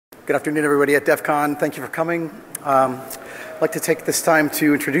Good afternoon, everybody at DEFCON. Thank you for coming. I'd like to take this time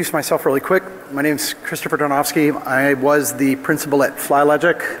to introduce myself really quick. My name is Christopher Donofsky. I was the principal at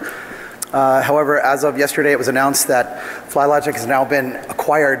FlyLogic. However, as of yesterday, it was announced that FlyLogic has now been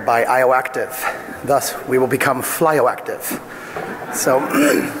acquired by IOActive. Thus, we will become FlyOActive. So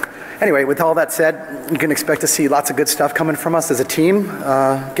anyway, with all that said, you can expect to see lots of good stuff coming from us as a team.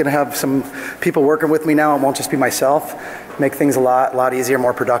 Gonna have some people working with me now. It won't just be myself. Make things a lot easier,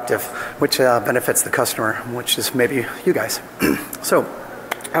 more productive, which benefits the customer, which is maybe you guys. So,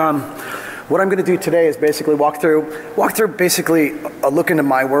 what I'm going to do today is basically walk through basically a look into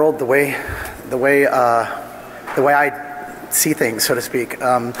my world, the way I see things, so to speak,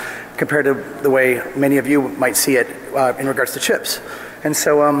 compared to the way many of you might see it in regards to chips. And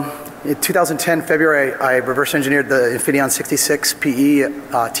so, in 2010 February, I reverse engineered the Infineon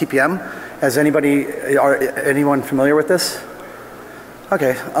 66PE TPM. Is anyone familiar with this?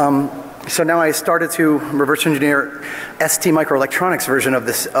 Okay, so now I started to reverse engineer ST Microelectronics version of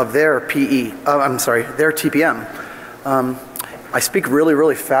their their TPM. I speak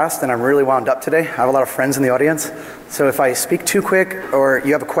really fast and I'm really wound up today. I have a lot of friends in the audience. So if I speak too quick or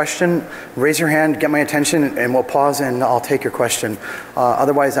you have a question, raise your hand, get my attention, and we'll pause and I'll take your question.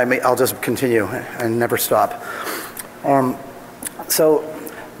 Otherwise, I'll just continue and never stop. So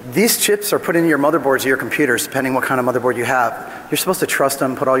these chips are put into your motherboards or your computers, depending what kind of motherboard you have. You're supposed to trust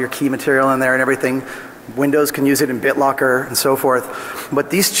them, put all your key material in there and everything. Windows can use it in BitLocker and so forth. But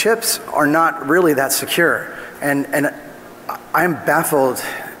these chips are not really that secure. And I'm baffled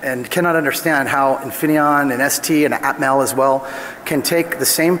and cannot understand how Infineon and ST and Atmel as well can take the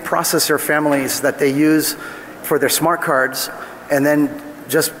same processor families that they use for their smart cards and then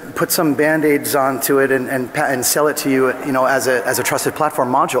just put some band-aids onto it and sell it to you, as a trusted platform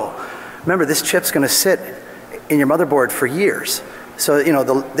module. Remember, this chip's going to sit in your motherboard for years. So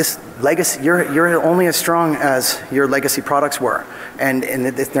this legacy, you're only as strong as your legacy products were, and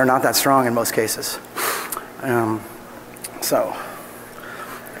they're not that strong in most cases. So,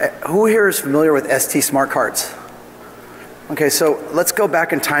 who here is familiar with ST smart cards? Okay, so let's go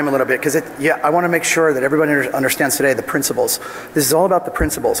back in time a little bit because I want to make sure that everybody understands today the principles. This is all about the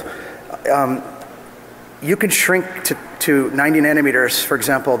principles. You can shrink to 90 nanometers, for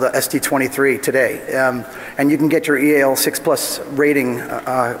example, the ST23 today, and you can get your EAL6+ rating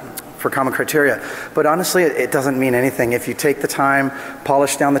for common criteria. But honestly, it doesn't mean anything if you take the time,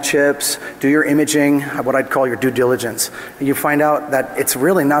 polish down the chips, do your imaging, what I'd call your due diligence. You find out that it's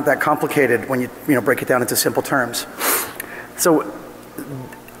really not that complicated when you break it down into simple terms. So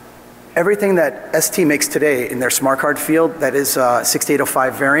everything that ST makes today in their smart card field, that is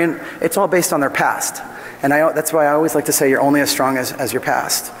 6805 variant, it's all based on their past. And that's why I always like to say you're only as strong as your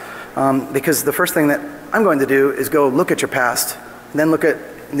past. Because the first thing that I'm going to do is go look at your past, and then look at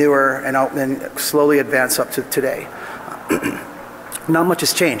newer, and I'll then slowly advance up to today. Not much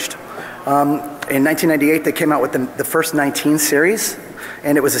has changed. In 1998, they came out with the first 19 series,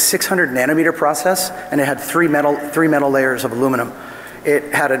 and it was a 600 nanometer process, and it had three metal layers of aluminum.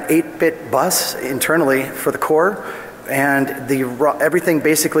 It had an 8-bit bus internally for the core, and everything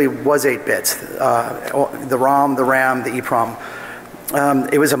basically was 8 bits. The ROM, the RAM, the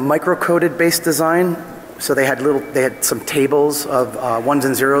EEPROM. It was a micro-coded based design, so they had some tables of ones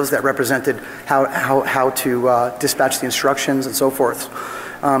and zeros that represented how to dispatch the instructions and so forth.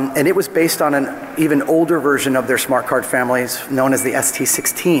 And it was based on an even older version of their smart card families known as the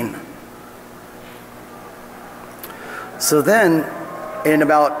ST16. So then, in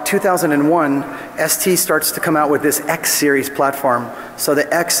about 2001, ST starts to come out with this X series platform. So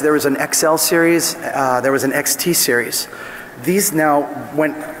the X, there was an XL series, there was an XT series. These now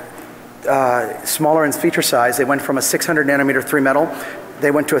went smaller in feature size. They went from a 600 nanometer 3 metal, they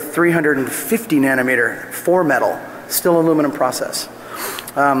went to a 350 nanometer 4 metal, still aluminum process.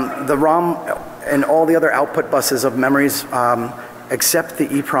 The ROM and all the other output buses of memories, except the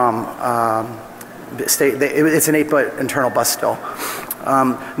EEPROM, it's an 8-bit internal bus still.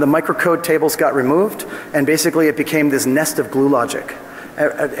 The microcode tables got removed, and basically it became this nest of glue logic.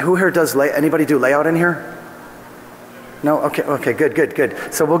 Who here does anybody do layout in here? No? Okay,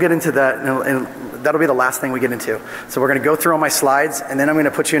 good. So we'll get into that, and that'll be the last thing we get into. So we're going to go through all my slides, and then I'm going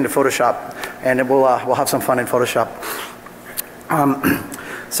to put you into Photoshop, and we'll have some fun in Photoshop.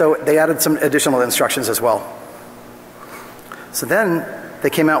 So they added some additional instructions as well. So then they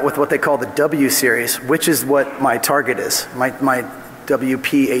came out with what they call the W series, which is what my target is, my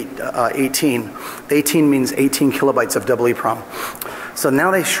WP18. 18 means 18 kilobytes of EEPROM. So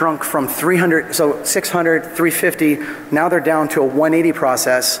now they shrunk from 300, so 600, 350, now they're down to a 180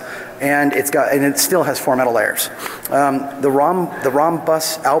 process, and it still has 4 metal layers. The ROM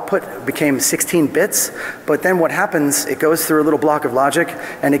bus output became 16 bits, but then what happens, it goes through a little block of logic,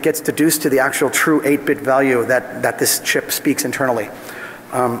 and it gets deduced to the actual true 8-bit value that this chip speaks internally.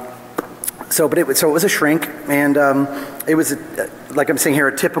 So it was a shrink, and it was, like I'm saying here,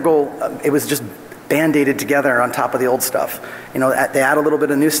 a typical, it was just band-aided together on top of the old stuff. You know, they add a little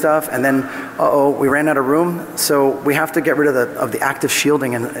bit of new stuff, and then, we ran out of room, so we have to get rid of the active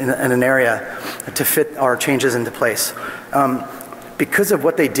shielding in an area to fit our changes into place. Because of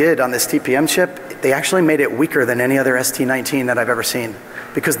what they did on this TPM chip, they actually made it weaker than any other ST19 that I've ever seen,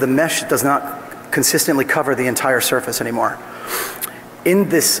 because the mesh does not consistently cover the entire surface anymore. In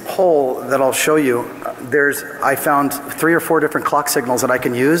this hole that I'll show you, I found 3 or 4 different clock signals that I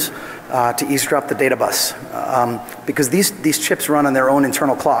can use to eavesdrop the data bus. Because these chips run on their own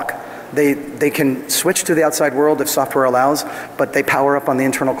internal clock. They can switch to the outside world if software allows, but they power up on the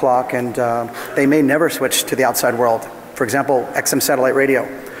internal clock, and they may never switch to the outside world. For example, XM satellite radio.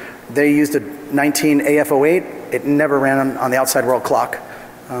 They used a 19AF08, it never ran on the outside world clock.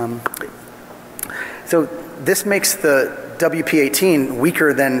 So this makes the WP18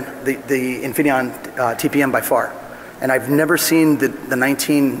 weaker than the Infineon TPM by far. And I've never seen the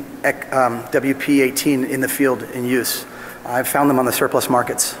 19 WP18 in the field in use. I've found them on the surplus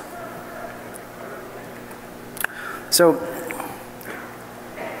markets. So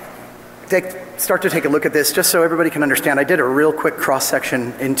start to take a look at this just so everybody can understand. I did a real quick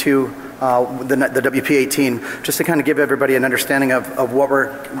cross-section into the WP18 just to kind of give everybody an understanding of what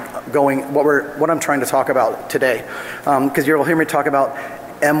what I'm trying to talk about today. Because you'll hear me talk about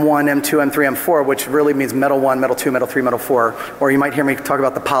M1, M2, M3, M4, which really means metal 1, metal 2, metal 3, metal 4, or you might hear me talk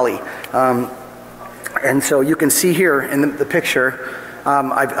about the poly. And so you can see here in the picture,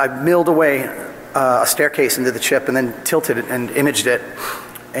 I've milled away a staircase into the chip and then tilted it and imaged it.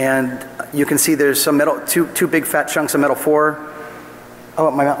 And you can see there's some metal, two big fat chunks of metal 4. Oh,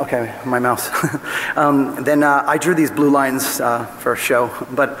 my mouse. Then I drew these blue lines for a show,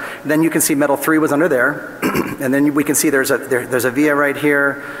 but then you can see metal 3 was under there, and then we can see there's a via right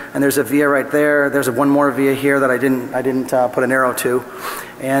here, and there's a via right there. There's one more via here that I didn't put an arrow to,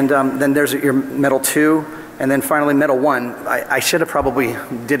 and then there's your metal 2, and then finally metal 1. I should have probably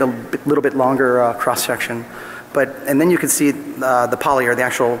did a little bit longer cross section. And then you can see the poly, or the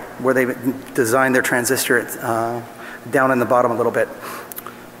actual, where they designed their transistor down in the bottom a little bit.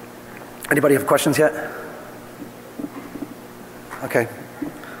 Anybody have questions yet? Okay.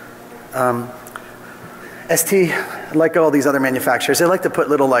 ST, like all these other manufacturers, they like to put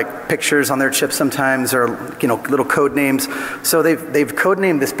little pictures on their chips sometimes, or little code names. So they've code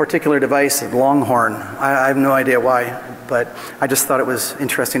named this particular device Longhorn. I have no idea why, but I just thought it was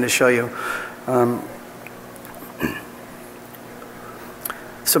interesting to show you.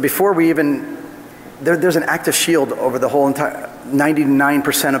 So before we even, there's an active shield over the whole entire,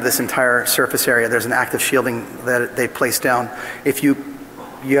 99% of this entire surface area, there's an active shielding that they place down. If you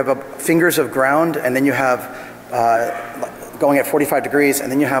have fingers of ground, and then you have going at 45 degrees,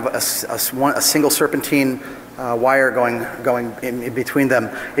 and then you have a single serpentine wire going in between them.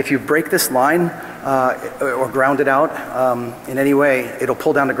 If you break this line or ground it out in any way, it'll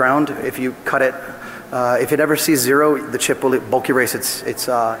pull down to ground. If you cut it, if it ever sees 0, the chip will bulk erase its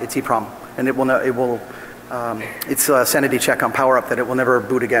EEPROM, and it's a sanity check on power up that it will never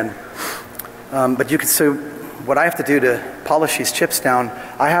boot again. But so what I have to do to polish these chips down,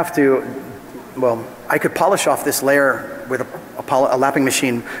 I could polish off this layer with a lapping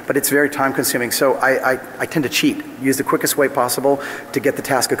machine, but it's very time consuming. So I tend to cheat, use the quickest way possible to get the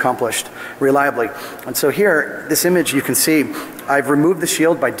task accomplished reliably. And so here, this image you can see, I've removed the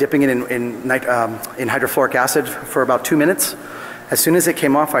shield by dipping it in hydrofluoric acid for about 2 minutes. As soon as it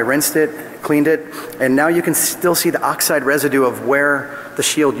came off, I rinsed it, cleaned it, and now you can still see the oxide residue of where the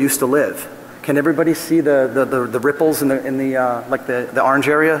shield used to live. Can everybody see the ripples in the orange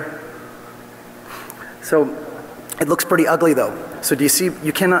area? So it looks pretty ugly though. So do you see,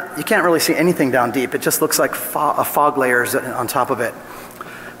 you can't really see anything down deep. It just looks like a fog layers on top of it.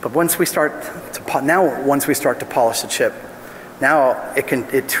 But once we start to polish the chip, now it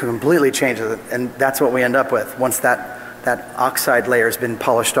completely changes it, and that's what we end up with once that oxide layer has been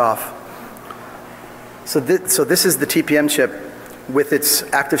polished off. So this is the TPM chip with its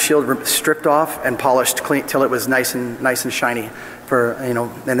active shield stripped off and polished clean till it was nice and shiny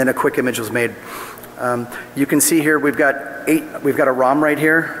and then a quick image was made. You can see here we've got a ROM right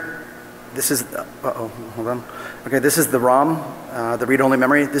here. This is hold on. Okay, this is the ROM, the read-only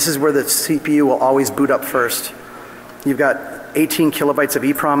memory. This is where the CPU will always boot up first. You've got 18 kilobytes of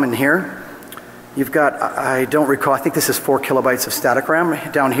EEPROM in here. You've got, I don't recall, I think this is 4 kilobytes of static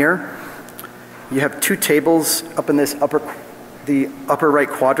RAM down here. You have 2 tables up in this the upper right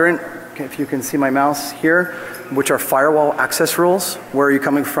quadrant, if you can see my mouse here, which are firewall access rules. Where are you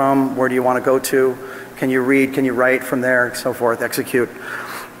coming from? Where do you want to go to? Can you read? Can you write from there? And so forth, execute.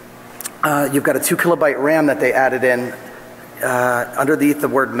 You've got a 2 kilobyte RAM that they added in underneath the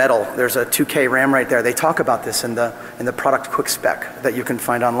word metal. There's a 2K RAM right there. They talk about this in the product quick spec that you can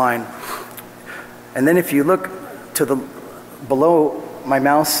find online. And then if you look to the below my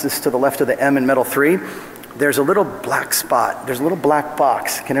mouse, this is to the left of the M in metal 3, there's a little black spot. There's a little black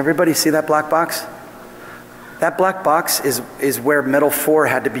box. Can everybody see that black box? That black box is where metal 4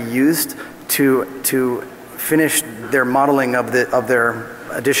 had to be used to finish their modeling of their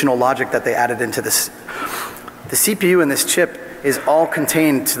additional logic that they added into this. The CPU in this chip is all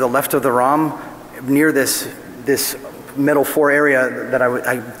contained to the left of the ROM near this metal 4 area that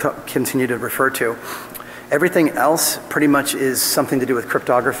I continue to refer to. Everything else pretty much is something to do with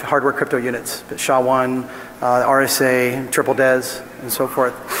cryptography, hardware crypto units, SHA-1, RSA, triple DES, and so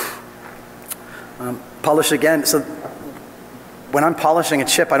forth. Polish again, so when I'm polishing a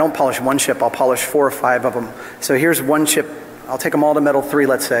chip, I don't polish one chip, I'll polish 4 or 5 of them. So here's one chip, I'll take them all to metal 3,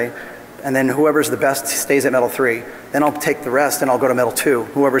 let's say, and then whoever's the best stays at metal 3. Then I'll take the rest and I'll go to metal 2.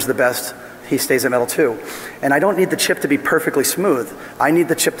 Whoever's the best, he stays at metal 2. And I don't need the chip to be perfectly smooth. I need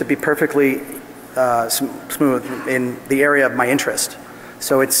the chip to be perfectly smooth in the area of my interest.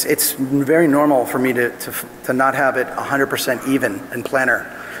 So it's very normal for me to not have it 100% even and planar.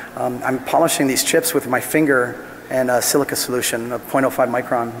 I'm polishing these chips with my finger and a silica solution of 0.05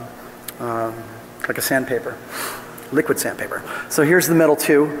 micron, like a sandpaper, liquid sandpaper. So here's the metal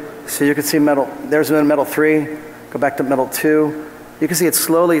 2. So you can see metal, there's metal 3, go back to metal 2. You can see it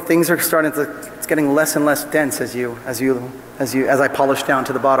slowly, things are starting to, it's getting less and less dense as I polish down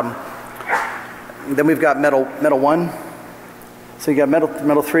to the bottom. Then we've got metal 1. So you got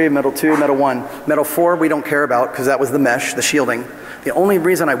metal 3, metal 2, metal 1. Metal 4 we don't care about because that was the mesh, the shielding. The only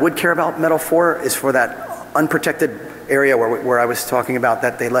reason I would care about metal 4 is for that unprotected area where I was talking about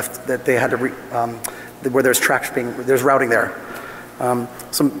that they left, that they had to, where there's there's routing there.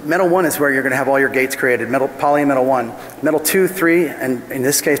 So metal 1 is where you're going to have all your gates created, poly and metal 1. Metal 2, 3, and in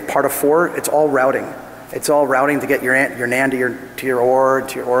this case part of 4, it's all routing. It's all routing to get your NAND to your OR,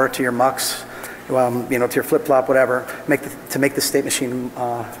 to your MUX, you know, to your flip-flop, whatever, to make the state machine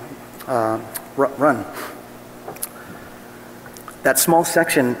run. That small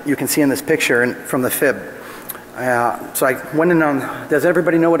section you can see in this picture from the fib. So I went in on, does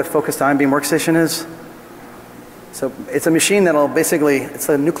everybody know what a focused ion beam workstation is? So it's a machine that'll basically, it's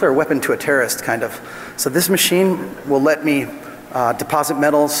a nuclear weapon to a terrorist, kind of. So this machine will let me deposit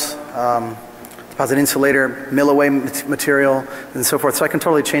metals, deposit insulator, mill away material, and so forth. So I can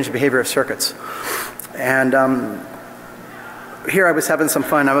totally change the behavior of circuits. And here I was having some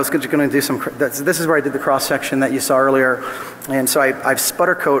fun. I was going to do some, this is where I did the cross section that you saw earlier. And so I've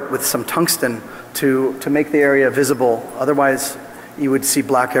sputter coat with some tungsten to make the area visible. Otherwise, you would see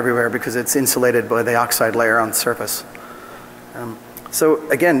black everywhere because it's insulated by the oxide layer on the surface. So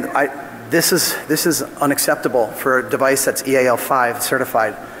again, this is unacceptable for a device that's EAL5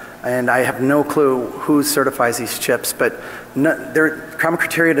 certified. And I have no clue who certifies these chips, but common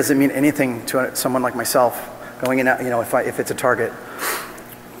criteria doesn't mean anything to someone like myself going in, you know, if it's a target.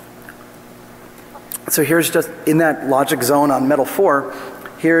 So here's just in that logic zone on metal 4,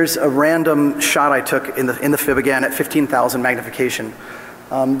 here's a random shot I took in the fib again at 15,000 magnification.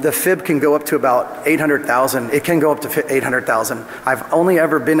 The fib can go up to about 800,000. It can go up to 800,000. I've only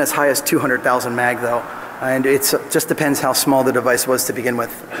ever been as high as 200,000 mag though. And it just depends how small the device was to begin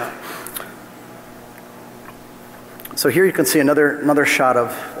with. So here you can see another shot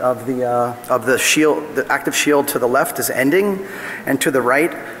of the shield. The active shield to the left is ending, and to the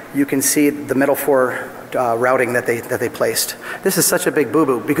right you can see the metal 4 routing that they placed. This is such a big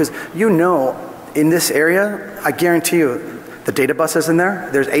boo-boo because you know in this area, I guarantee you, the data bus is in there.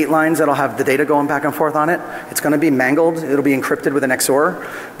 There's 8 lines that'll have the data going back and forth on it. It's going to be mangled. It'll be encrypted with an XOR.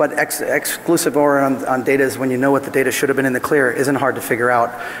 But exclusive OR on data is when you know what the data should have been in the clear. Isn't hard to figure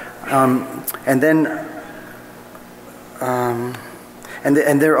out. And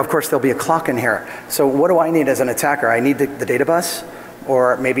there, of course, there'll be a clock in here. So what do I need as an attacker? I need the data bus,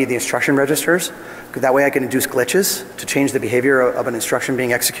 or maybe the instruction registers. That way I can induce glitches to change the behavior of an instruction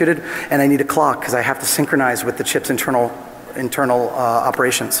being executed. And I need a clock because I have to synchronize with the chip's internal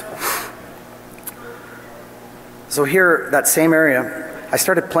operations. So here, that same area, I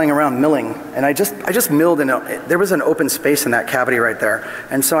started playing around milling, and I just milled there was an open space in that cavity right there.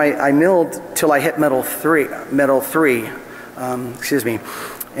 And so I milled till I hit metal three, excuse me.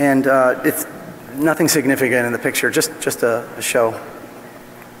 And it's nothing significant in the picture, just a show.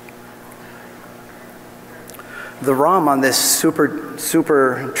 The ROM on this super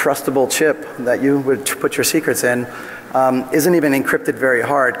trustable chip that you would put your secrets in isn't even encrypted very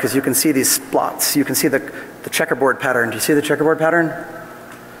hard, because you can see these splots. You can see the checkerboard pattern. Do you see the checkerboard pattern?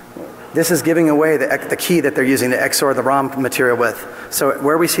 This is giving away the key that they're using to XOR the ROM material with. So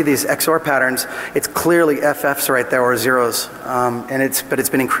where we see these XOR patterns, it's clearly FFs right there, or zeros, but it's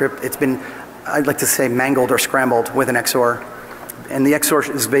been encrypted. It's been, I'd like to say, mangled or scrambled with an XOR, and the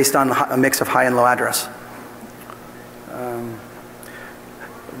XOR is based on a mix of high and low address.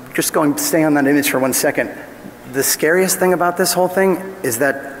 Just stay on that image for 1 second. The scariest thing about this whole thing is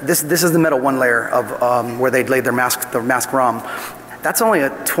that this is the metal 1 layer of where they laid their mask ROM. That's only a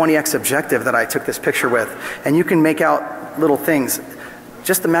 20x objective that I took this picture with, and you can make out little things.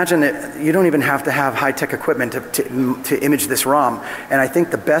 Just imagine that you don't even have to have high-tech equipment to image this ROM. And I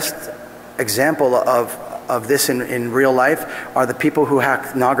think the best example of this in real life are the people who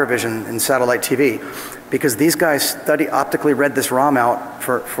hacked Nagravision in satellite TV, because these guys optically read this ROM out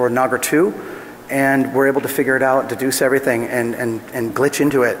for Nagra 2, and were able to figure it out, deduce everything, and glitch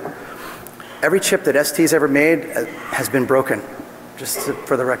into it. Every chip that ST's ever made has been broken, just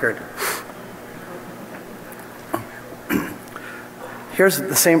for the record. Here's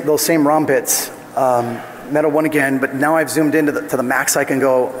those same ROM bits, metal 1 again, but now I've zoomed into to the max I can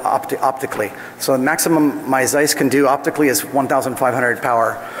go optically. So the maximum my Zeiss can do optically is 1,500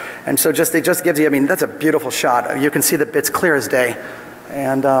 power. And so it just gives you, I mean, that's a beautiful shot. You can see the bits clear as day.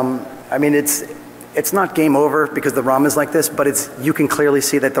 And I mean, it's not game over because the ROM is like this, but you can clearly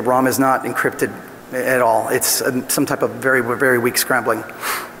see that the ROM is not encrypted at all. It's some type of very, very weak scrambling.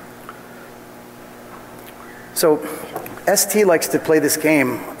 So ST likes to play this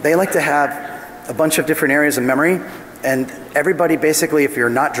game. They like to have a bunch of different areas of memory, and everybody basically, if you're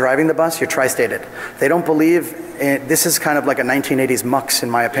not driving the bus, you're tri-stated. They don't believe this is kind of like a 1980s MUX in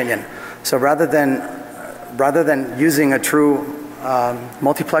my opinion. So rather than using a true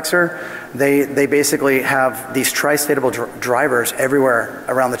multiplexer, they basically have these tri-statable drivers everywhere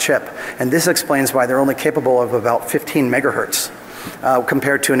around the chip. And this explains why they're only capable of about 15 megahertz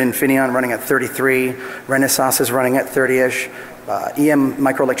compared to an Infineon running at 33, Renaissance is running at 30-ish, EM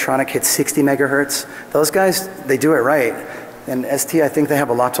Microelectronic hits 60 megahertz. Those guys, they do it right. And ST, I think they have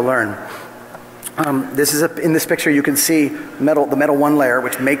a lot to learn. This is in this picture you can see the metal 1 layer,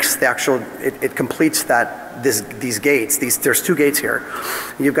 which makes the actual, it completes these gates. There's 2 gates here.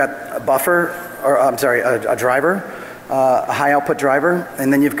 You've got a buffer, or I'm sorry, a driver, a high output driver,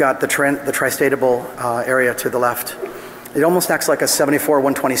 and then you've got the tri-statable area to the left. It almost acts like a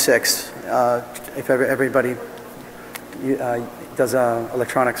 74-126 if everybody does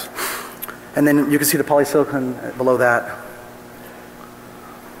electronics. And then you can see the polysilicon below that.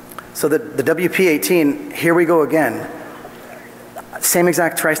 So the WP18, here we go again. Same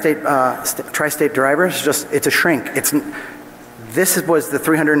exact tri-state drivers, just it's a shrink. This was the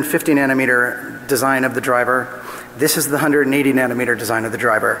 350 nanometer design of the driver. This is the 180 nanometer design of the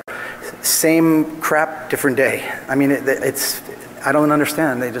driver. Same crap, different day. I mean, I don't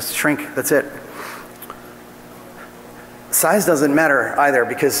understand. They just shrink, that's it. Size doesn't matter either,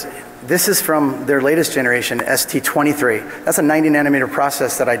 because this is from their latest generation, ST23. That's a 90 nanometer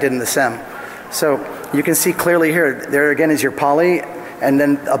process that I did in the SEM. So you can see clearly here, there again is your poly, and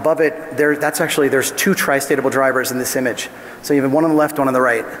then above it, there's 2 tri-statable drivers in this image. So you have one on the left, one on the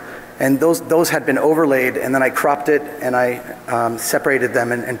right. And those had been overlaid, and then I cropped it, and I separated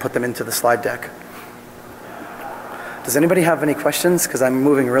them and put them into the slide deck. Does anybody have any questions? Because I'm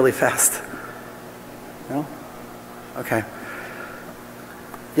moving really fast. No? Okay.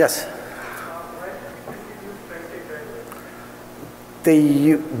 Yes? That's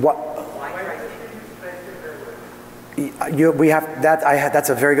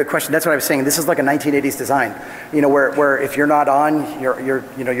a very good question. That's what I was saying. This is like a 1980s design, you know, where if you're not on,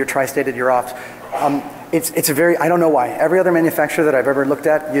 you're tri-stated, you're off. It's a very, I don't know why. Every other manufacturer that I've ever looked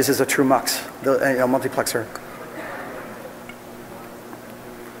at uses a true MUX, the multiplexer.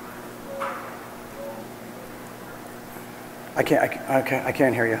 I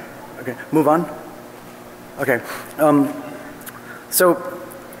can't hear you. Okay, move on. Okay, so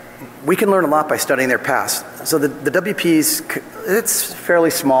we can learn a lot by studying their past. So the WP's, it's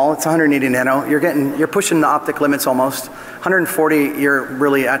fairly small. It's 180 nano. You're pushing the optic limits almost. 140, you're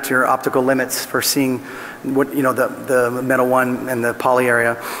really at your optical limits for seeing what, you know, the metal 1 and the poly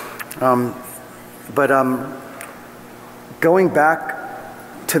area. Going back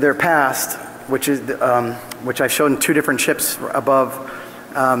to their past, which I've shown 2 different chips above,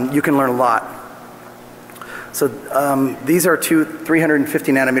 you can learn a lot. So these are 2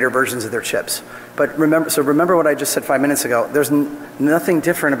 350 nanometer versions of their chips. But remember what I just said 5 minutes ago. There's nothing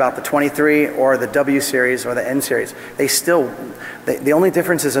different about the 23 or the W series or the N series. The only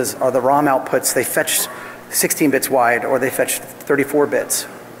differences are the ROM outputs. They fetch 16 bits wide, or they fetch 34 bits.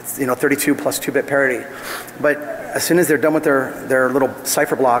 It's, 32 plus 2-bit parity. But as soon as they're done with their little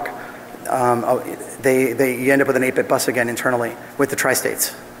cipher block, you end up with an 8-bit bus again internally with the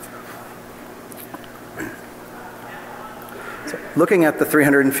tri-states. So looking at the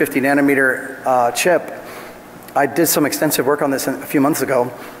 350 nanometer chip, I did some extensive work on this a few months ago.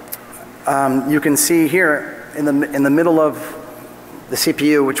 You can see here in the middle of the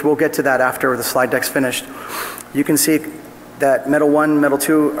CPU, which we'll get to that after the slide deck's finished, you can see that metal 1, metal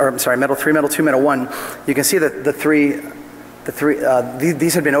 2, or I'm sorry, metal 3, metal 2, metal 1, you can see that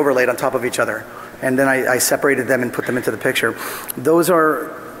these had been overlaid on top of each other. And then I separated them and put them into the picture. Those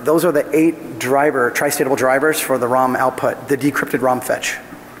are the 8 tri-statable drivers for the ROM output, the decrypted ROM fetch.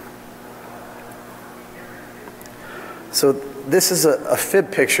 So this is a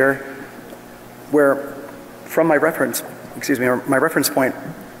fib picture where, from my reference point,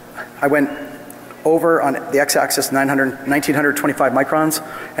 I went over on the x-axis 1925 microns,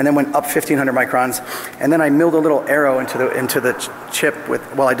 and then went up 1500 microns, and then I milled a little arrow into the chip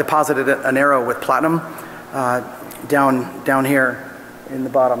I deposited an arrow with platinum down here in the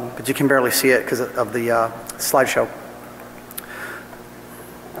bottom, but you can barely see it because of the slideshow.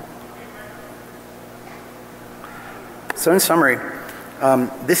 So in summary,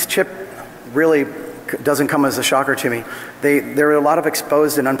 this chip really doesn't come as a shocker to me. There are a lot of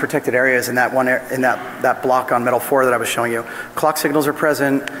exposed and unprotected areas in that block on metal 4 that I was showing you. Clock signals are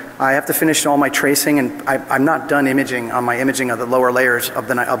present. I have to finish all my tracing, and I'm not done imaging on my imaging of the lower layers of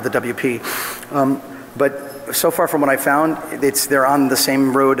the WP. But so far from what I found, they're on the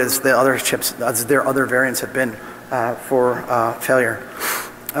same road as the other chips, as their other variants have been for failure.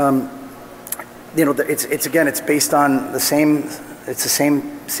 It's based on the same. It's the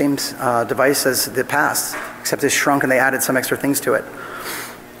same device as the past, except it's shrunk and they added some extra things to it.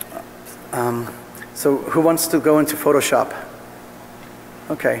 So who wants to go into Photoshop?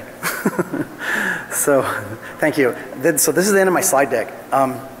 Okay. So thank you. So this is the end of my slide deck.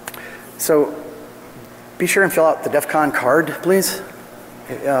 So be sure and fill out the DEFCON card, please,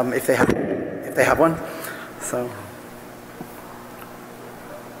 if they have one. So.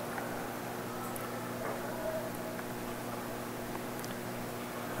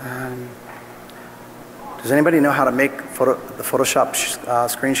 Does anybody know how to make the Photoshop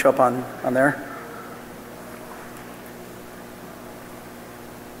screen show up on there?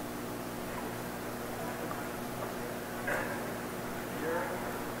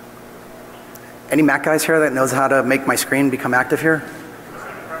 Any Mac guys here that knows how to make my screen become active here?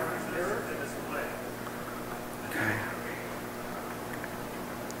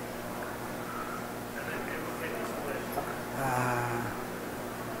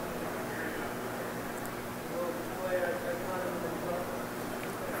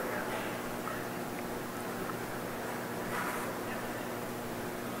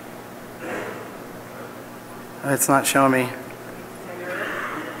 It's not showing me.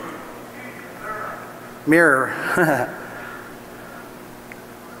 Mirror.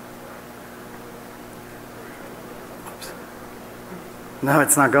 No,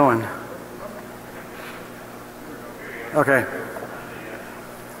 it's not going. Okay.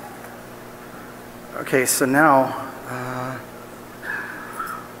 Okay, so now,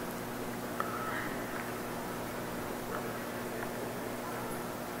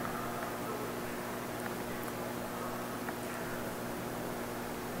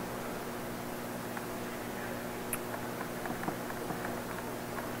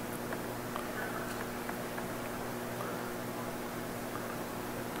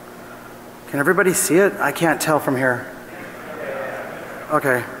 can everybody see it? I can't tell from here.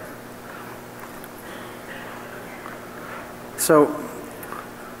 Okay. So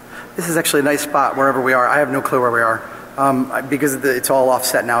this is actually a nice spot wherever we are. I have no clue where we are because it's all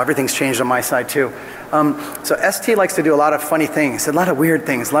offset now. Everything's changed on my side too. So ST likes to do a lot of funny things, a lot of weird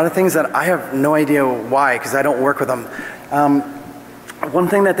things, a lot of things that I have no idea why because I don't work with them. One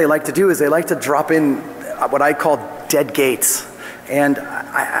thing that they like to do is they like to drop in what I call dead gates. And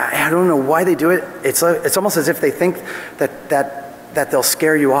I don't know why they do it. It's almost as if they think that they'll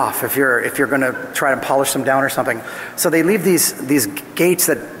scare you off if you're going to try to polish them down or something. So they leave these gates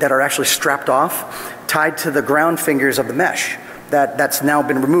that are actually strapped off, tied to the ground fingers of the mesh that's now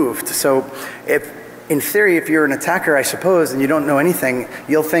been removed. So if in theory, if you're an attacker, I suppose, and you don't know anything,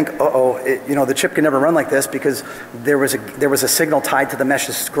 you'll think, the chip can never run like this because there was a signal tied to the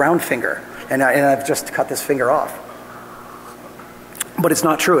mesh's ground finger, and I've just cut this finger off. But it's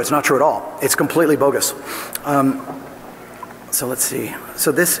not true. It's not true at all. It's completely bogus. So let's see.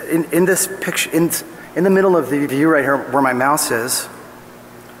 So this in this picture, in the middle of the view right here, where my mouse is,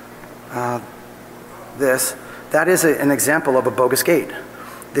 that is an example of a bogus gate.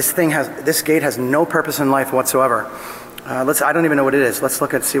 This gate has no purpose in life whatsoever. I don't even know what it is. Let's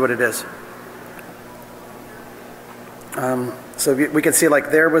look and see what it is. So we can see, like,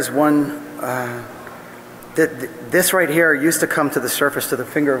 there was one, this right here used to come to the surface, to the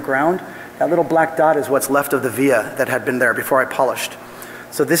finger of ground. That little black dot is what's left of the via that had been there before I polished.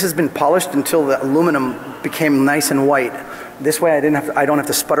 So this has been polished until the aluminum became nice and white. This way I don't have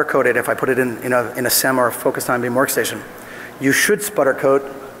to sputter coat it if I put it in a SEM or a focused on beam workstation. You should sputter coat,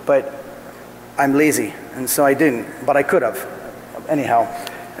 but I'm lazy, and so I didn't, but I could have, anyhow,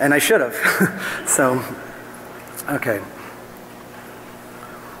 and I should have. So, okay.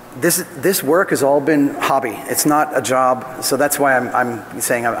 This work has all been hobby. It's not a job, so that's why I'm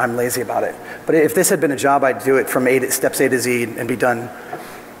saying I'm lazy about it. But if this had been a job, I'd do it from steps A to Z and be done.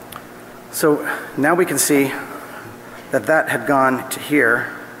 So now we can see that had gone to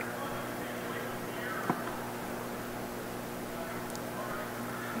here.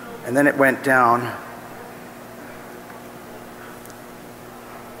 And then it went down.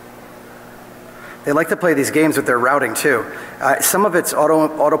 They like to play these games with their routing too. Some of it's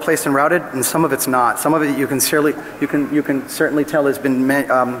auto placed and routed, and some of it's not. Some of it you can certainly tell has been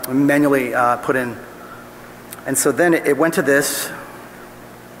manually put in. And so then it went to this,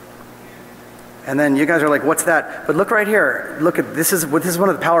 and then you guys are like, "What's that?" But look right here. Look at this is one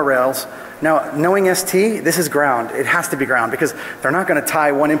of the power rails. Now, knowing ST, this is ground. It has to be ground because they're not going to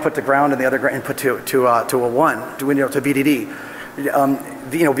tie one input to ground and the other input to a one to VDD.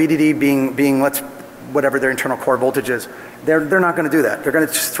 VDD being whatever their internal core voltage is. They're not going to do that. They're going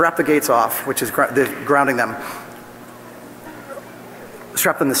to strap the gates off, which is grounding them.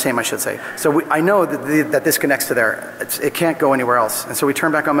 Strap them the same, I should say. So I know that this connects to there. It can't go anywhere else. And so we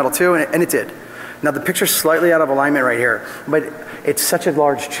turn back on metal 2, and it did. Now the picture's slightly out of alignment right here, but it's such a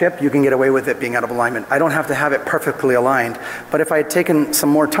large chip, you can get away with it being out of alignment. I don't have to have it perfectly aligned, but if I had taken some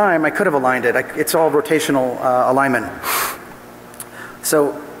more time, I could have aligned it. It's all rotational alignment.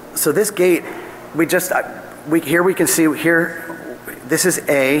 So this gate, here we can see here, this is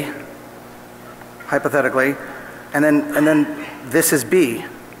A, hypothetically, and then this is B.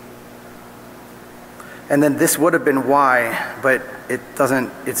 And then this would have been Y, but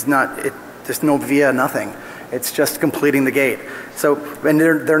there's no via, nothing. It's just completing the gate. So, and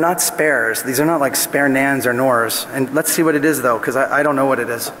they're not spares. These are not like spare NANDs or NORs. And let's see what it is though, because I don't know what it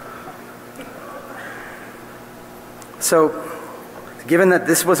is. So, given that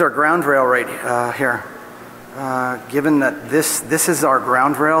this was our ground rail right here, given that this is our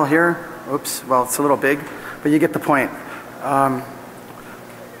ground rail here, oops, well, it's a little big, but you get the point.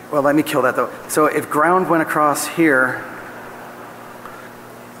 Well, let me kill that though. So if ground went across here,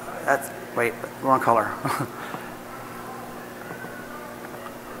 wait, wrong color.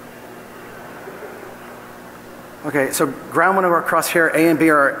 Okay, so ground went across here, A and B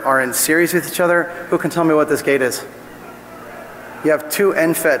are in series with each other. Who can tell me what this gate is? You have two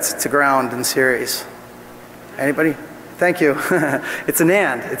NFETs to ground in series. Anybody? Thank you. It's a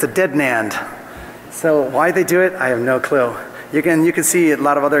NAND. It's a dead NAND. So why they do it, I have no clue. You can see a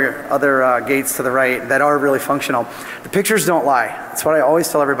lot of other gates to the right that are really functional. The pictures don't lie. That's what I always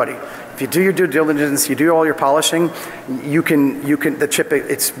tell everybody. If you do your due diligence, you do all your polishing, the chip,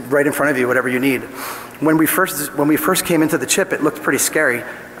 it's right in front of you, whatever you need. When we first came into the chip, it looked pretty scary.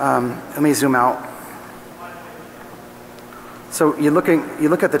 Let me zoom out. So you look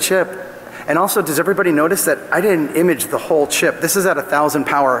at the chip, and also, does everybody notice that I didn't image the whole chip? This is at 1,000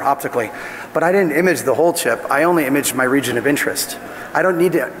 power optically, but I didn't image the whole chip. I only imaged my region of interest. I don't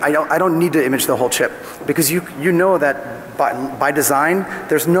need to image the whole chip because you know that by design,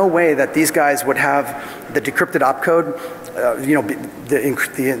 there's no way that these guys would have the decrypted opcode,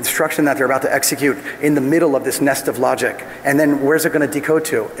 the instruction that they're about to execute in the middle of this nest of logic. And then where's it going to decode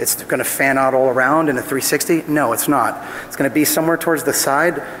to? It's going to fan out all around in a 360? No, it's not. It's going to be somewhere towards the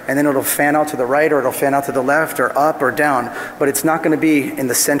side, and then it'll fan out to the right, or it'll fan out to the left, or up or down. But it's not going to be in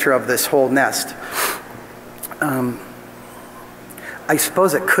the center of this whole nest. I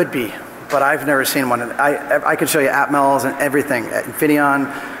suppose it could be, but I've never seen one. I can show you Atmels and everything, Infineon,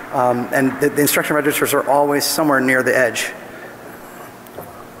 and the instruction registers are always somewhere near the edge.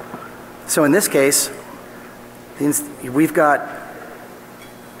 So in this case, we've got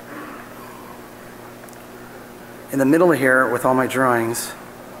in the middle here with all my drawings,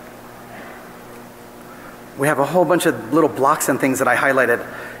 we have a whole bunch of little blocks and things that I highlighted.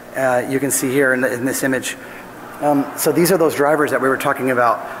 You can see here in this image. So these are those drivers that we were talking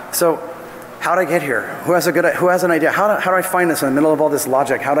about. So how did I get here? Who has an idea? How do I find this in the middle of all this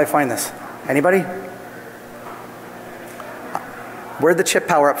logic? How do I find this? Anybody? Where'd the chip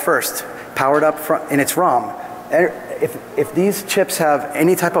power up first? Powered up in its ROM. If these chips have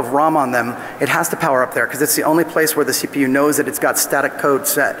any type of ROM on them, it has to power up there because it's the only place where the CPU knows that it's got static code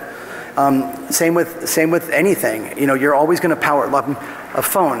set. Same with anything. You know, you're always going to power a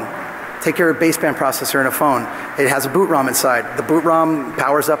phone. Take your baseband processor in a phone. It has a boot ROM inside. The boot ROM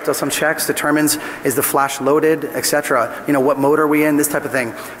powers up, does some checks, determines is the flash loaded, etc. You know, what mode are we in, this type of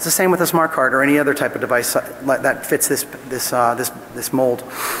thing. It's the same with a smart card or any other type of device that fits this mold.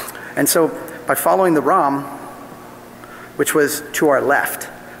 And so by following the ROM, which was to our left,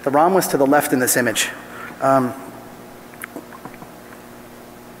 the ROM was to the left in this image.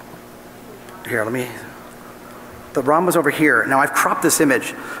 Here, the ROM was over here. Now I've cropped this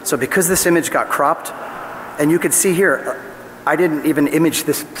image. So because this image got cropped, and you can see here, I didn't even image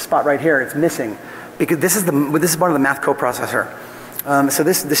this spot right here. It's missing. Because this is part of the math coprocessor. So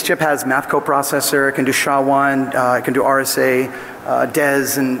this chip has math coprocessor. It can do SHA-1. It can do RSA,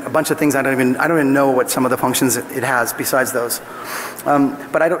 DES, and a bunch of things. I don't even know what some of the functions it has besides those.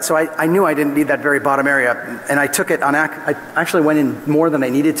 But so I knew I didn't need that very bottom area, and I took it on. I actually went in more than I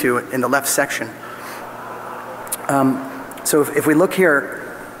needed to in the left section. So if we look here,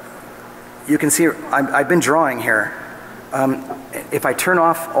 you can see I've been drawing here. If I turn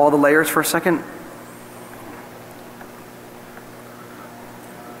off all the layers for a second,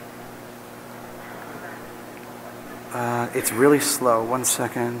 it's really slow. 1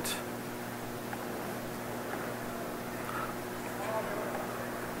 second.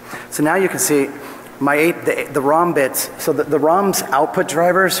 So now you can see the ROM bits. So the ROM's output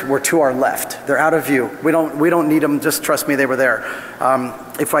drivers were to our left. They're out of view. We don't need them. Just trust me, they were there.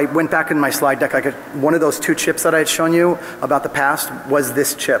 If I went back in my slide deck, one of those two chips that I had shown you about the past was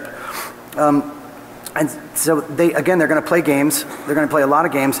this chip. And so they're going to play games. They're going to play a lot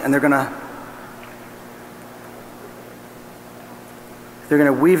of games, and they're going to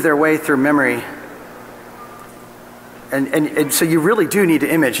weave their way through memory. And so you really do need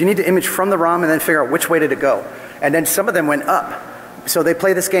to image. You need to image from the ROM and then figure out which way did it go. And then some of them went up. So they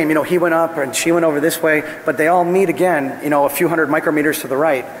play this game, you know, he went up and she went over this way, but they all meet again, you know, a few hundred micrometers to the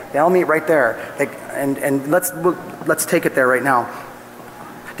right. They all meet right there. And let's take it there right now.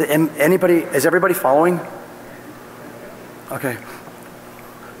 Is everybody following? Okay.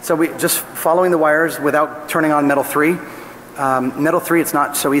 So we just following the wires without turning on metal 3. Metal 3, it's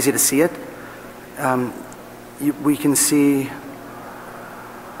not so easy to see it. We can see,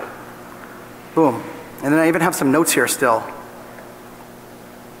 boom. And then I even have some notes here still.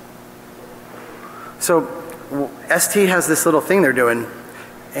 So ST has this little thing they're doing,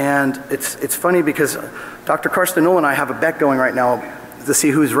 and it's funny because Dr. Karsten Null and I have a bet going right now to see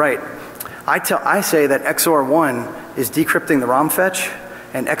who's right. I say that XOR 1 is decrypting the ROM fetch,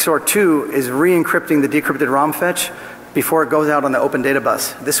 and XOR 2 is re-encrypting the decrypted ROM fetch before it goes out on the open data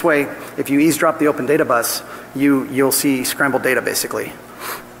bus. This way, if you eavesdrop the open data bus, you'll see scrambled data basically.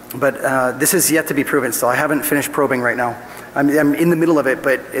 But this is yet to be proven still. I haven't finished probing right now. I'm in the middle of it,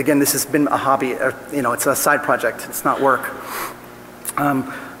 but again, this has been a hobby. You know, it's a side project. It's not work.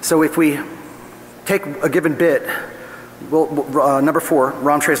 So if we take a given bit, number 4,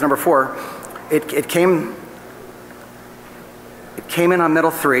 ROM trace number 4, it came in on metal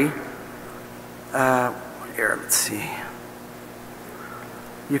 3. Here, let's see.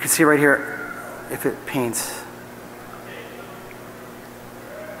 You can see right here if it paints.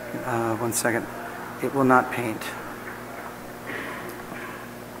 1 second. It will not paint.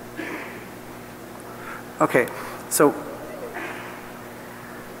 Okay, so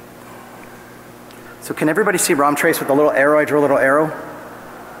can everybody see ROM trace with the little arrow? I drew a little arrow.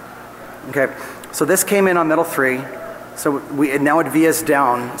 Okay, so this came in on metal 3. So now it vias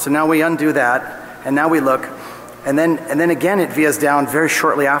down. So now we undo that. And now we look, and then again it vias down very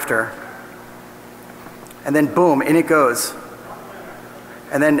shortly after. And then boom, in it goes.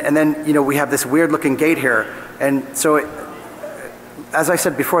 And then you know, we have this weird looking gate here. And so as I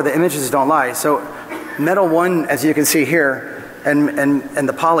said before, the images don't lie. So metal 1, as you can see here, and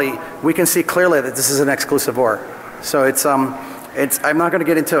the poly, we can see clearly that this is an exclusive OR. So I'm not going to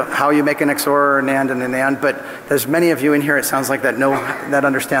get into how you make an XOR or a NAND and a NAND, but there's many of you in here, it sounds like, that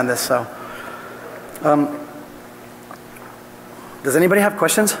understand this. So. Does anybody have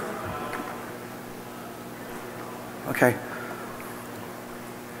questions? Okay.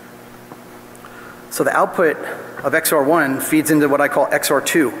 So the output of XOR1 feeds into what I call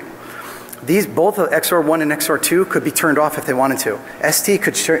XOR2. These, both XOR1 and XOR2 could be turned off if they wanted to. ST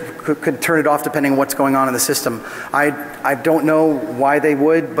could turn it off depending on what's going on in the system. I don't know why they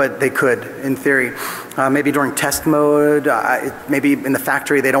would, but they could, in theory. Maybe during test mode, maybe in the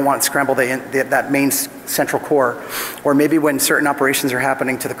factory they don't want to scramble that main central core. Or maybe when certain operations are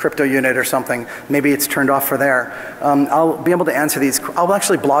happening to the crypto unit or something, maybe it's turned off for there. I'll be able to answer these. I'll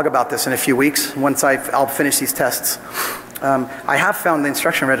actually blog about this in a few weeks once I'll finish these tests. I have found the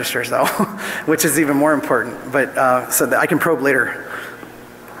instruction registers though, which is even more important, but so that I can probe later.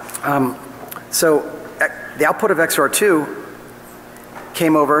 So the output of XOR2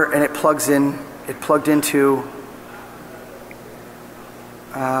 came over and it plugged into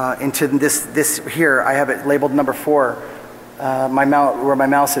this here. I have it labeled number 4. Where my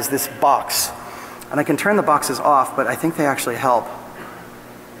mouse is, this box, and I can turn the boxes off, but I think they actually help.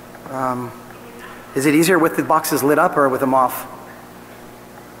 Is it easier with the boxes lit up or with them off?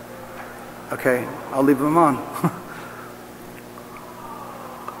 Okay, I'll leave them on.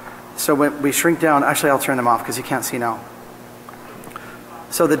 So when we shrink down, actually I'll turn them off because you can't see now.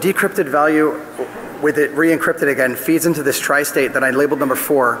 So the decrypted value with it re-encrypted again feeds into this tri-state that I labeled number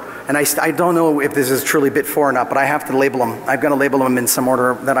 4. And I don't know if this is truly bit 4 or not, but I have to label them. I've got to label them in some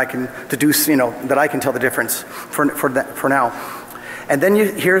order that I can deduce, that I can tell the difference for now. And then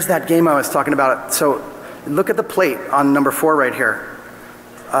here's that game I was talking about. So look at the plate on number 4 right here.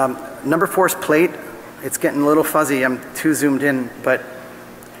 Number 4's plate, it's getting a little fuzzy. I'm too zoomed in, but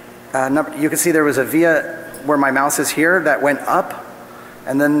you can see there was a via where my mouse is here that went up,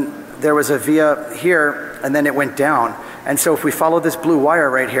 and then there was a via here, and then it went down. And so if we follow this blue wire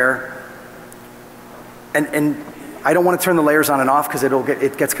right here, and I don't want to turn the layers on and off because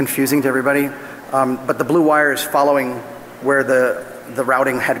it gets confusing to everybody, but the blue wire is following where the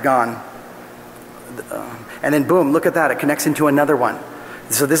routing had gone. And then boom, look at that, it connects into another one.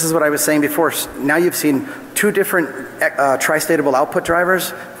 So this is what I was saying before. Now you've seen 2 different tri-statable output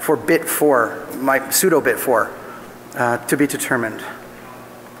drivers for bit 4, my pseudo bit 4, to be determined.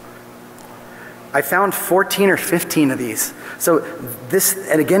 I found 14 or 15 of these. So this,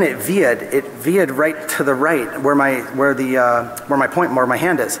 and again, it via'd right to the right where my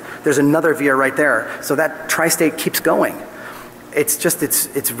hand is. There's another via right there. So that tri-state keeps going.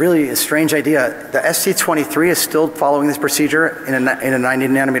 It's really a strange idea. The ST23 is still following this procedure in a 90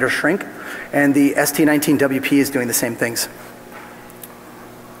 nanometer shrink, and the ST19WP is doing the same things.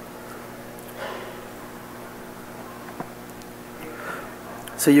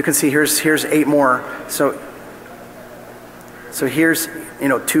 So you can see here's 8 more. So here's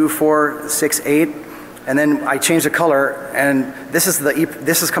 2, 4, 6, 8, and then I change the color, and this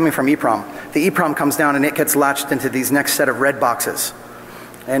is coming from EEPROM. The EEPROM comes down and it gets latched into these next set of red boxes,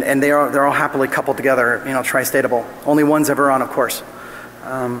 and they're all happily coupled together, tri-statable. Only one's ever on, of course.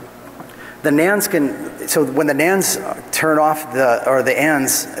 The NANDs so when the NANDs turn off the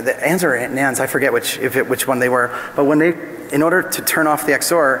ANDs or NANDs, I forget which one they were, but in order to turn off the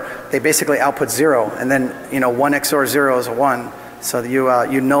XOR, they basically output 0, and then 1 XOR 0 is a 1. So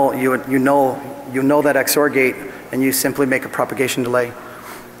you know that XOR gate, and you simply make a propagation delay.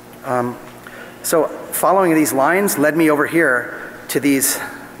 So following these lines led me over here to these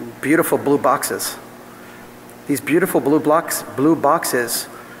beautiful blue boxes. These beautiful blue boxes.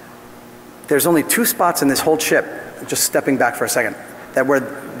 There's only 2 spots in this whole chip, just stepping back for a second,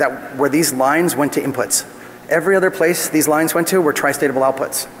 where these lines went to inputs. Every other place these lines went to were tri-statable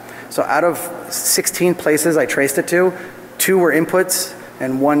outputs. So out of 16 places I traced it to, 2 were inputs,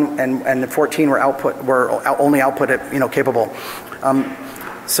 and 14 were only output capable.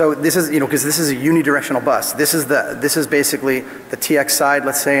 So this is because this is a unidirectional bus. This is basically the TX side,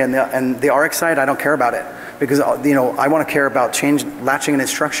 let's say, and the RX side. I don't care about it because I want to care about latching an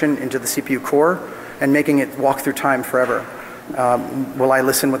instruction into the CPU core and making it walk through time forever. Will I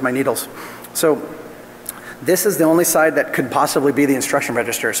listen with my needles? So this is the only side that could possibly be the instruction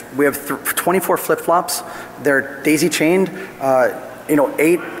registers. We have 24 flip-flops. They're daisy chained.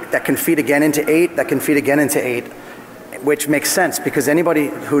 8 that can feed again into 8 that can feed again into 8, which makes sense because anybody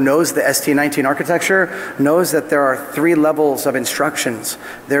who knows the ST19 architecture knows that there are 3 levels of instructions.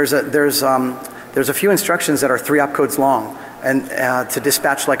 There's a few instructions that are 3 opcodes long, and to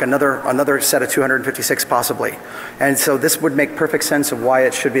dispatch like another set of 256 possibly. And so this would make perfect sense of why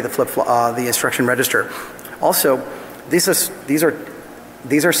it should be the instruction register. Also, these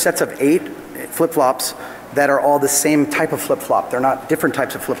are sets of 8 flip-flops that are all the same type of flip-flop. They're not different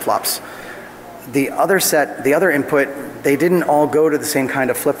types of flip-flops. the other input, they didn't all go to the same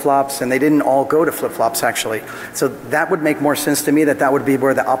kind of flip-flops, and they didn't all go to flip-flops actually. So that would make more sense to me, that would be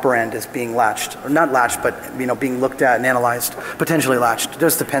where the upper end is being latched. Or not latched, but being looked at and analyzed, potentially latched. It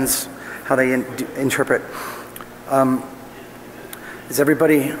just depends how they interpret. Is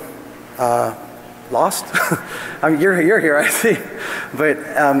everybody lost? I mean, you're here, I see. But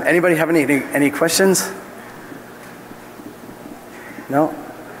anybody have any questions? No?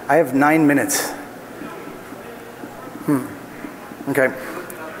 I have 9 minutes. Okay.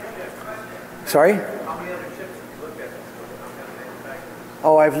 Sorry?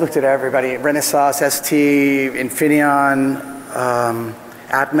 Oh, I've looked at everybody. Renesas, ST, Infineon,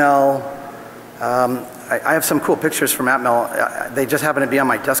 Atmel. I have some cool pictures from Atmel. They just happen to be on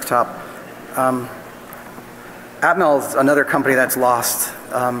my desktop. Atmel is another company that's lost.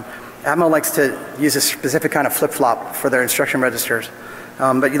 Atmel likes to use a specific kind of flip-flop for their instruction registers.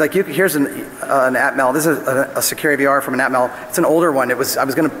 But here's an Atmel. This is a secure AVR from an Atmel. It's an older one. I was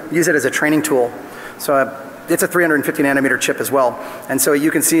going to use it as a training tool. So it's a 350 nanometer chip as well. And so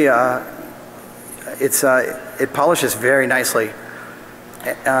you can see it polishes very nicely.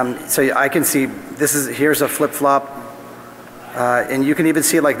 So I can see here's a flip-flop. And you can even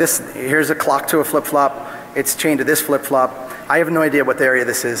see like this. Here's a clock to a flip-flop. It's chained to this flip-flop. I have no idea what the area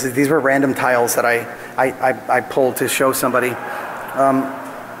this is. These were random tiles that I pulled to show somebody.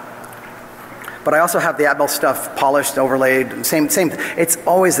 But I also have the Atmel stuff polished, overlaid, same. It's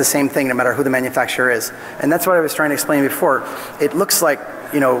always the same thing no matter who the manufacturer is. And that's what I was trying to explain before. It looks like,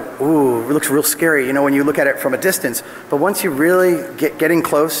 ooh, it looks real scary, when you look at it from a distance. But once you really get in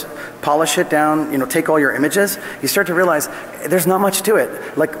close, polish it down, take all your images, you start to realize there's not much to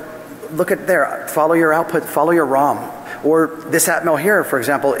it. Like, look at there, follow your output, follow your ROM. Or this Atmel here, for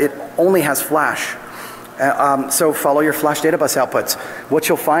example, it only has flash. So follow your flash data bus outputs. What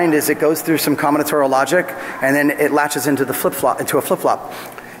you'll find is it goes through some combinatorial logic, and then it latches into a flip-flop.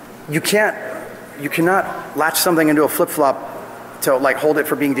 You cannot latch something into a flip-flop to like hold it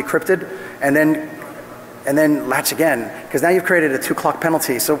for being decrypted, and then latch again, because now you've created a 2-clock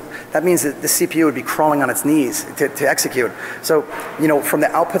penalty. So that means that the CPU would be crawling on its knees to execute. So from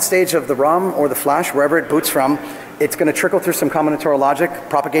the output stage of the ROM or the flash, wherever it boots from, it's going to trickle through some combinatorial logic,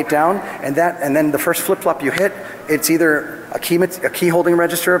 propagate down, and then the first flip-flop you hit, it's either a key holding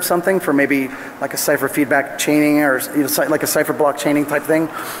register of something for maybe like a cipher feedback chaining or like a cipher block chaining type thing,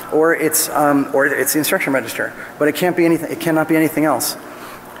 or it's the instruction register. But it can't be anything. It cannot be anything else.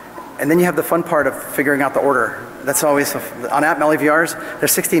 And then you have the fun part of figuring out the order. That's always on Atmel AVRs. They're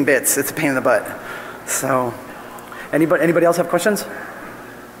 16 bits. It's a pain in the butt. So, anybody else have questions?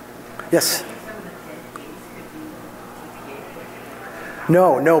 Yes.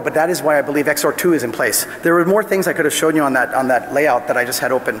 No, but that is why I believe XOR2 is in place. There were more things I could have shown you on that layout that I just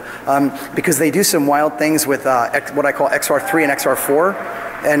had open, because they do some wild things with what I call XOR3 and XOR4,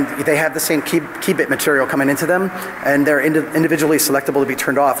 and they have the same key bit material coming into them, and they're individually selectable to be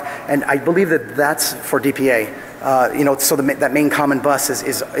turned off. And I believe that that's for DPA. So that main common bus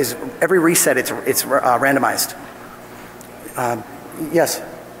is every reset it's randomized. Yes.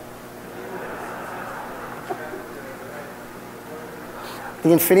 The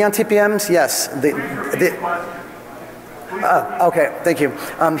Infineon TPMs, yes. Okay, thank you.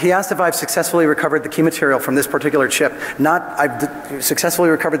 He asked if I've successfully recovered the key material from this particular chip. I've successfully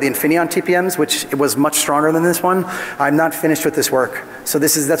recovered the Infineon TPMs, which was much stronger than this one. I'm not finished with this work. So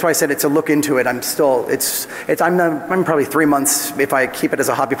that's why I said it's a look into it. I'm probably 3 months, if I keep it as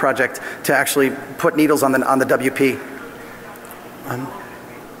a hobby project, to actually put needles on the WP.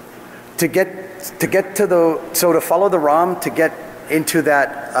 To follow the ROM, to get into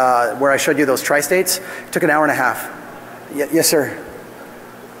that, where I showed you those tri-states, it took an hour and a half. Yes, sir.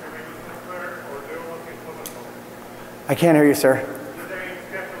 I can't hear you, sir.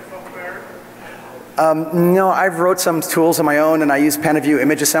 No, I've wrote some tools on my own, and I use PanaView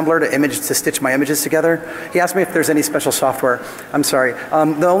Image Assembler to stitch my images together. He asked me if there's any special software. I'm sorry.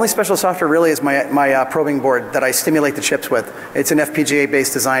 The only special software really is my probing board that I stimulate the chips with. It's an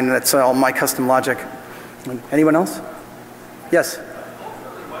FPGA-based design, and that's all my custom logic. Anyone else? Yes?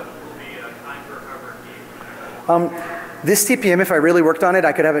 This TPM, if I really worked on it,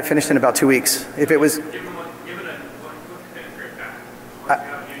 I could have it finished in about 2 weeks. If it was...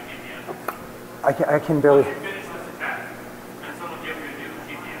 I can barely...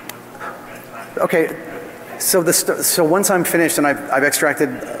 Okay, so once I'm finished and I've extracted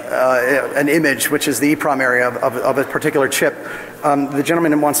an image, which is the EEPROM area of a particular chip. The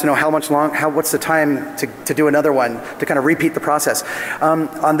gentleman wants to know what's the time to do another one, to kind of repeat the process.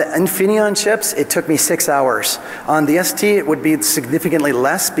 On the Infineon chips, it took me 6 hours. On the ST, it would be significantly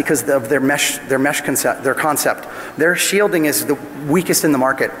less because of their concept. Their shielding is the weakest in the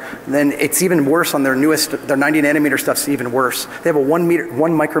market. Then it's even worse on their newest, their 90 nanometer stuff's even worse. They have a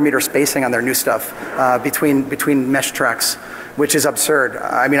 1 micrometer spacing on their new stuff between mesh tracks, which is absurd.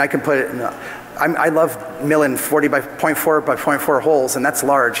 I mean, I can put it in, I love milling 40 by 0.4 by 0.4 holes, and that's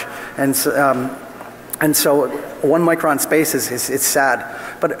large. And so 1 micron space is sad.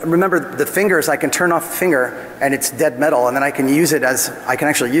 But remember, the fingers, I can turn off the finger and it's dead metal, and then I can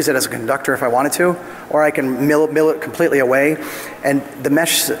actually use it as a conductor if I wanted to, or I can mill it completely away. And the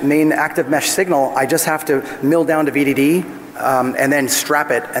main active mesh signal, I just have to mill down to VDD and then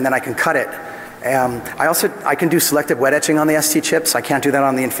strap it, and then I can cut it. I can do selective wet etching on the ST chips. I can't do that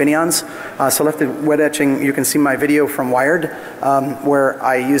on the Infineons. Selective wet etching, you can see my video from Wired, where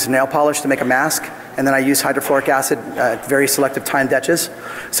I use nail polish to make a mask, and then I use hydrofluoric acid, very selective timed etches.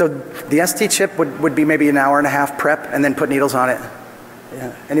 So the ST chip would be maybe an hour and a half prep, and then put needles on it.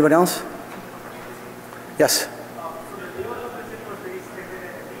 Yeah. Anyone else? Yes?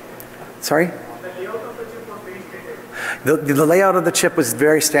 Sorry? The layout of the chip was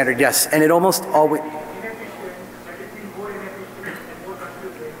very standard, yes, and it almost always.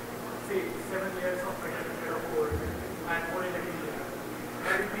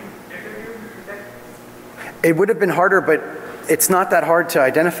 It would have been harder, but it's not that hard to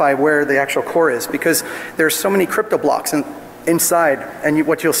identify where the actual core is, because there's so many crypto blocks inside, and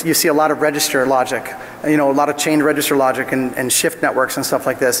you see a lot of register logic, a lot of chain register logic and shift networks and stuff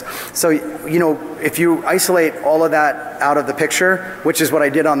like this. So, if you isolate all of that out of the picture, which is what I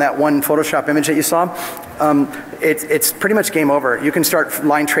did on that one Photoshop image that you saw, it's pretty much game over. You can start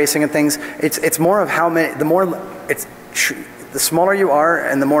line tracing and things. It's more of how many, the smaller you are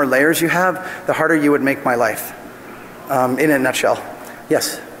and the more layers you have, the harder you would make my life, in a nutshell.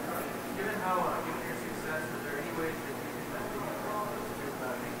 Yes?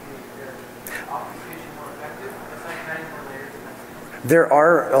 There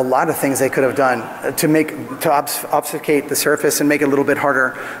are a lot of things they could have done to obfuscate the surface and make it a little bit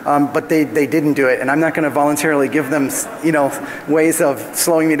harder, but they didn't do it, and I'm not going to voluntarily give them, ways of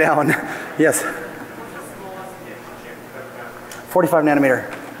slowing me down. Yes. 45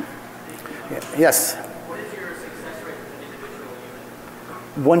 nanometer. Yes.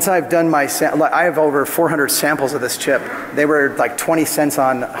 Once I've done I have over 400 samples of this chip. They were like 20 cents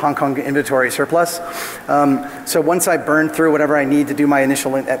on Hong Kong inventory surplus. So once I burn through whatever I need to do my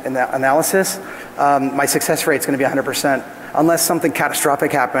initial analysis, my success rate is going to be 100%. Unless something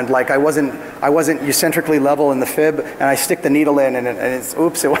catastrophic happened, like I wasn't eucentrically level in the fib, and I stick the needle in, and it's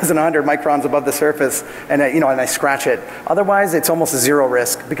oops, it wasn't 100 microns above the surface, and and I scratch it. Otherwise, it's almost a zero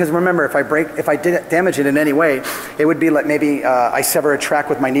risk, because remember, if I did damage it in any way, it would be like maybe I sever a track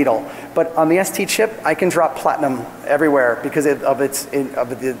with my needle. But on the ST chip, I can drop platinum everywhere because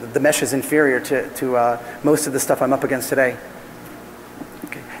the mesh is inferior to most of the stuff I'm up against today.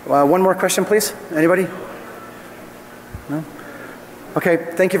 Okay. One more question, please. Anybody? No? Okay,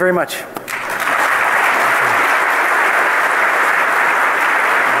 thank you very much.